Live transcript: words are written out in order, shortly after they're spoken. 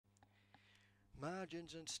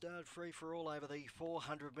Margins and start free for all over the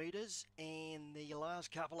 400 metres, and the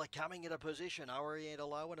last couple are coming into position.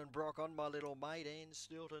 Oriental Owen and Brock on, my little mate, and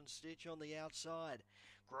Stilton Stitch on the outside.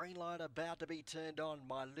 Green light about to be turned on,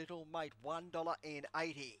 my little mate,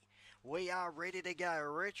 $1.80. We are ready to go.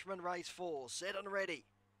 Richmond race 4, set and ready.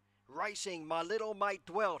 Racing, my little mate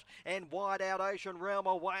dwelt, and wide out Ocean Realm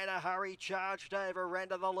away in a hurry, charged over, ran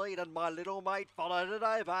to the lead, and my little mate followed it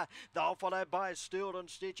over. They'll followed by Stilton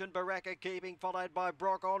Stitch and Baraka Keeping, followed by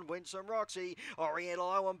Brock on, Winsome Roxy. Oriental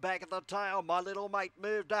Owen back at the tail. My little mate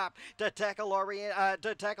moved up to tackle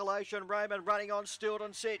Ocean Realm and running on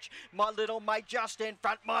Stilton Stitch. My little mate just in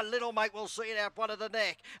front. My little mate will see it out one of the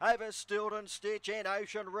neck over Stilton Stitch and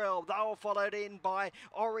Ocean Realm. They'll followed in by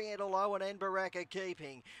Oriental Owen and Baraka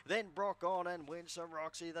Keeping. Then Brock on and Winsome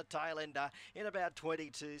Roxy, the tail ender, in about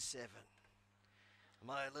 22.7.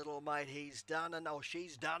 My little mate, he's done enough.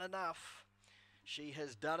 She's done enough. She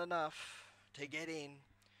has done enough to get in.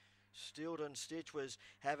 Stilton Stitch was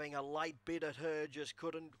having a late bid at her, just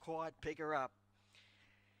couldn't quite pick her up.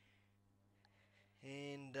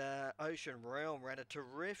 And Ocean Realm ran a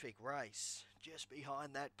terrific race just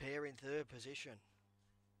behind that pair in third position.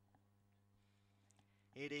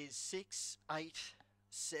 It is 6-8.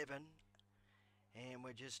 7, and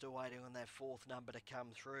we're just awaiting on that fourth number to come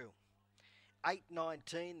through.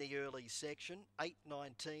 8.19 the early section,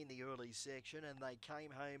 8.19 the early section, and they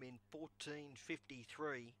came home in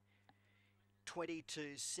 14.53,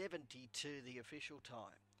 22.72 the official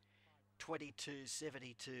time,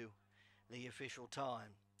 22.72 the official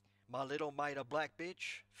time. My little mate, a black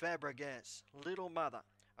bitch, Fabregas, Little Mother,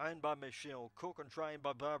 owned by Michelle Cook and trained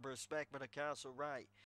by Barbara Spackman of Castlereagh.